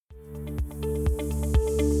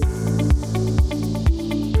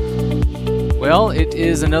Well, it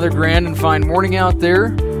is another grand and fine morning out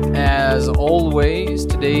there. As always,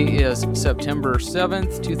 today is September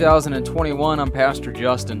 7th, 2021. I'm Pastor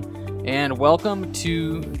Justin, and welcome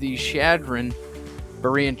to the Chadron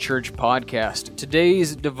Berean Church podcast.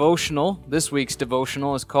 Today's devotional, this week's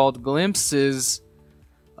devotional, is called Glimpses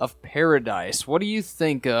of Paradise. What do you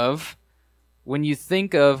think of when you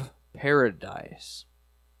think of paradise?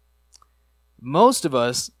 Most of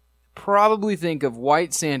us probably think of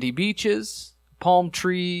white sandy beaches, palm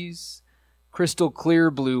trees, crystal clear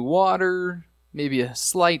blue water, maybe a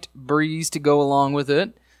slight breeze to go along with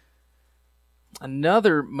it.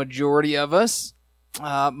 Another majority of us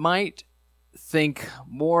might think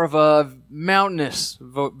more of a mountainous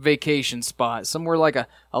vacation spot, somewhere like a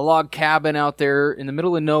log cabin out there in the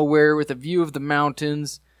middle of nowhere with a view of the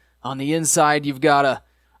mountains. On the inside, you've got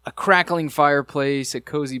a crackling fireplace, a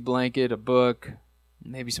cozy blanket, a book,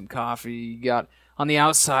 maybe some coffee. You got on the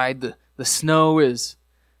outside, the snow is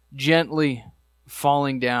gently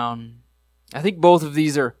falling down. I think both of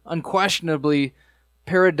these are unquestionably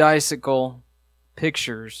paradisical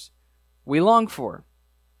pictures we long for.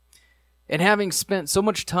 And having spent so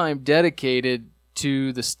much time dedicated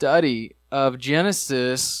to the study of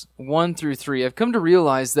Genesis 1 through 3, I've come to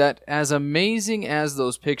realize that as amazing as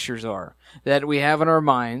those pictures are that we have in our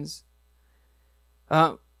minds,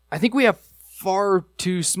 I think we have far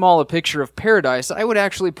too small a picture of paradise. I would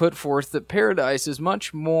actually put forth that paradise is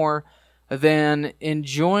much more than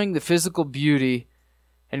enjoying the physical beauty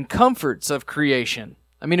and comforts of creation.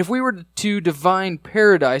 I mean, if we were to define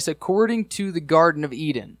paradise according to the Garden of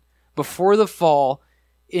Eden, before the fall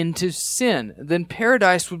into sin, then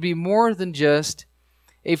paradise would be more than just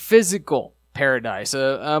a physical paradise,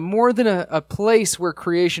 more than a place where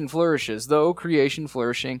creation flourishes, though creation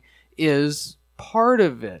flourishing is part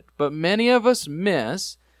of it. But many of us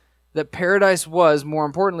miss that paradise was, more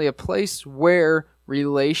importantly, a place where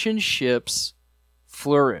relationships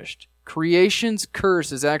flourished. Creation's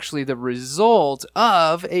curse is actually the result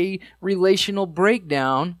of a relational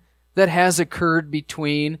breakdown that has occurred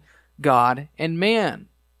between God and man.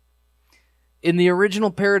 In the original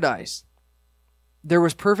paradise, there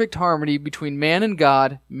was perfect harmony between man and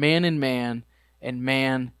God, man and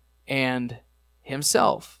man and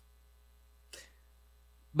himself.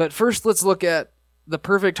 But first, let's look at the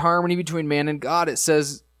perfect harmony between man and God. It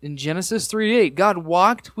says in Genesis 3:8, God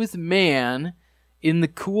walked with man in the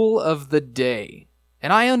cool of the day.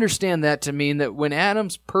 And I understand that to mean that when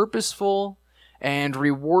Adam's purposeful and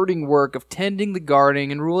rewarding work of tending the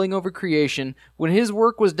garden and ruling over creation, when his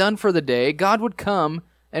work was done for the day, God would come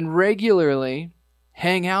and regularly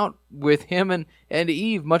hang out with him and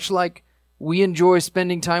Eve, much like we enjoy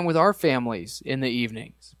spending time with our families in the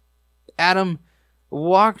evenings. Adam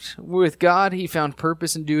walked with God. He found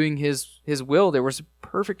purpose in doing his will. There was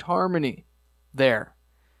perfect harmony there.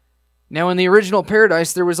 Now, in the original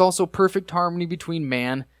paradise, there was also perfect harmony between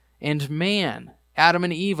man and man. Adam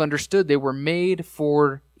and Eve understood they were made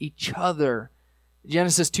for each other.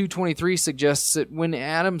 Genesis 2:23 suggests that when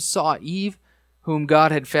Adam saw Eve, whom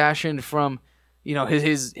God had fashioned from,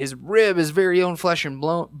 his rib, his very own flesh and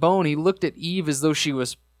bone, he looked at Eve as though she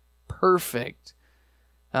was perfect.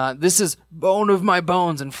 This is bone of my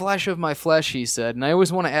bones and flesh of my flesh, he said. And I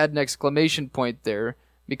always want to add an exclamation point there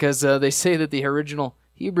because they say that the original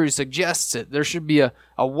Hebrew suggests it. There should be a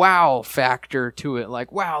wow factor to it.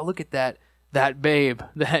 Like, wow, look at that babe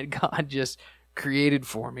that God just created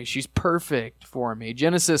for me. She's perfect for me.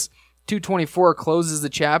 Genesis 2:24 closes the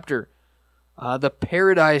chapter, the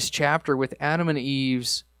paradise chapter, with Adam and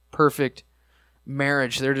Eve's perfect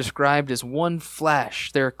marriage. They're described as one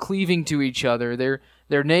flesh. They're cleaving to each other.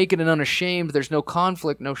 They're naked and unashamed. There's no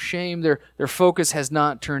conflict, no shame. Their focus has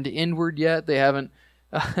not turned inward yet. They haven't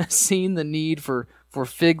seen the need for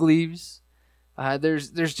fig leaves.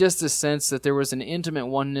 There's just a sense that there was an intimate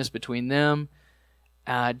oneness between them,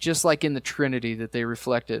 just like in the Trinity that they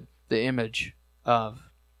reflected the image of.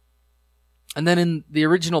 And then in the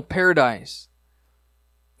original paradise,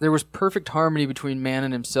 there was perfect harmony between man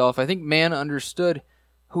and himself. I think man understood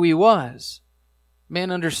who he was. Man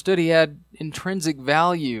understood he had intrinsic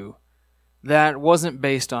value that wasn't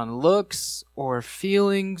based on looks or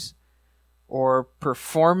feelings or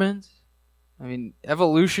performance. I mean,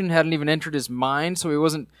 evolution hadn't even entered his mind, so he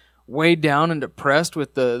wasn't weighed down and depressed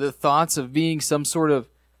with the thoughts of being some sort of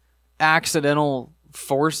accidental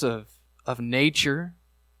force of nature.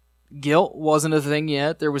 Guilt wasn't a thing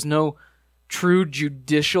yet. There was no true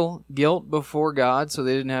judicial guilt before God, so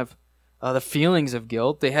they didn't have the feelings of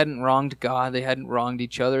guilt. They hadn't wronged God. They hadn't wronged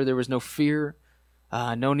each other. There was no fear,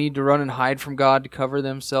 no need to run and hide from God to cover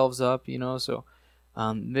themselves up, So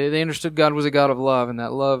they understood God was a God of love, and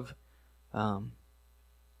that love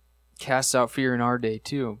casts out fear in our day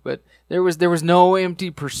too. But there was no empty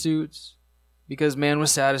pursuits because man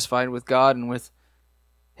was satisfied with God and with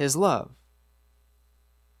His love.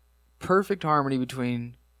 Perfect harmony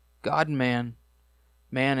between God and man,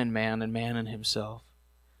 and man and himself.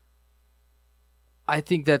 I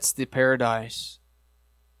think that's the paradise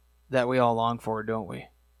that we all long for, don't we?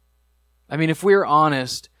 I mean, if we're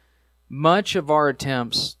honest, much of our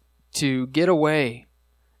attempts to get away,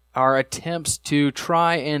 our attempts to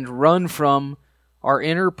try and run from our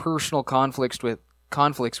interpersonal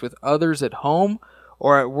conflicts with others at home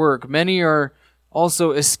or at work, many are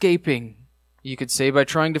also escaping, you could say, by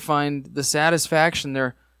trying to find the satisfaction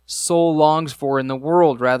their soul longs for in the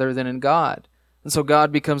world rather than in God. And so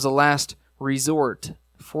God becomes a last resort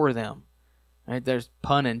for them. Right? There's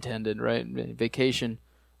pun intended, right? Vacation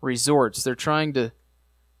resorts. They're trying to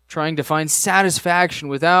find satisfaction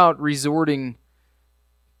without resorting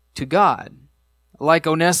to God. Like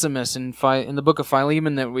Onesimus in the book of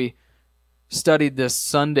Philemon that we studied this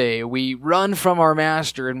Sunday, we run from our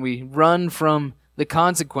master and we run from the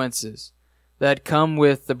consequences that come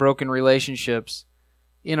with the broken relationships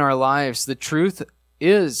in our lives. The truth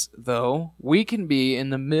is, though, we can be in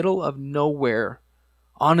the middle of nowhere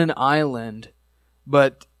on an island,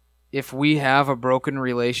 but if we have a broken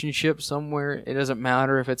relationship somewhere, it doesn't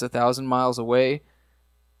matter if it's 1,000 miles away,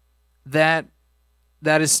 that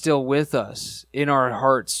is still with us in our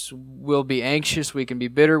hearts. We'll be anxious, we can be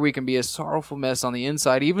bitter, we can be a sorrowful mess on the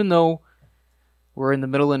inside, even though we're in the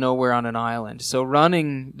middle of nowhere on an island. So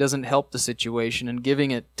running doesn't help the situation, and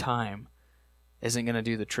giving it time isn't going to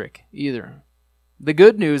do the trick either. The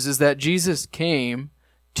good news is that Jesus came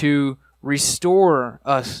to restore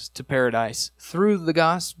us to paradise through the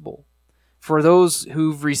gospel. For those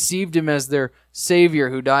who've received Him as their Savior,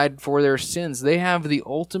 who died for their sins, they have the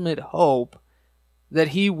ultimate hope that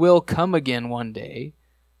He will come again one day.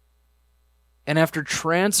 And after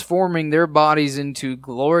transforming their bodies into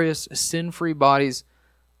glorious, sin-free bodies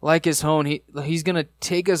like His own, He's going to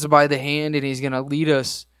take us by the hand and He's going to lead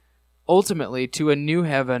us ultimately to a new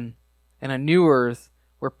heaven and a new earth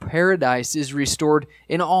where paradise is restored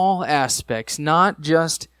in all aspects, not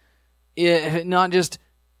just a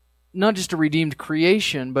redeemed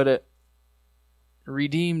creation, but a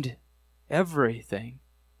redeemed everything.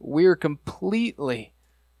 We're completely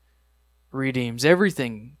redeemed.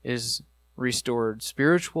 Everything is restored,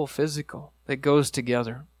 spiritual, physical, that goes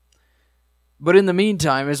together. But in the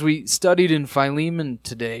meantime, as we studied in Philemon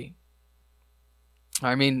today,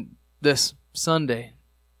 this Sunday,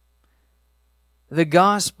 the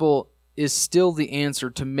gospel is still the answer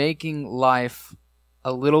to making life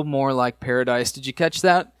a little more like paradise. Did you catch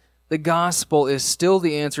that? The gospel is still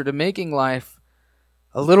the answer to making life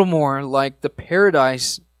a little more like the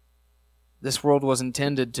paradise this world was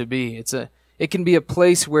intended to be. It can be a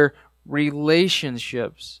place where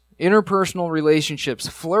relationships, interpersonal relationships,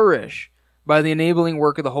 flourish by the enabling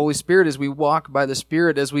work of the Holy Spirit as we walk by the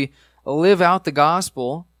Spirit, as we live out the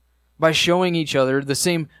gospel by showing each other the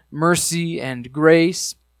same mercy and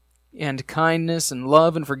grace and kindness and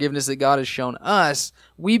love and forgiveness that God has shown us.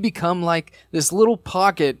 We become like this little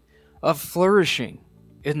pocket of flourishing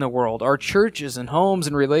in the world. Our churches and homes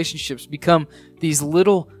and relationships become these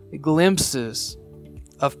little glimpses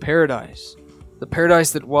of paradise. The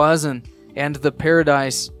paradise that was and the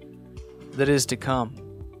paradise that is to come.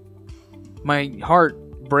 My heart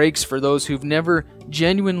breaks for those who've never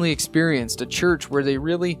genuinely experienced a church where they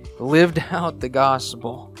really lived out the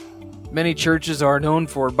gospel. Many churches are known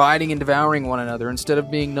for biting and devouring one another instead of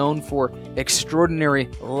being known for extraordinary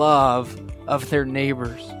love of their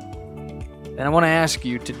neighbors. And I want to ask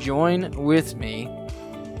you to join with me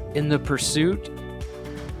in the pursuit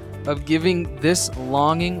of giving this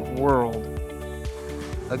longing world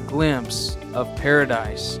a glimpse of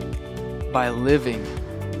paradise by living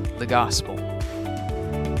the gospel.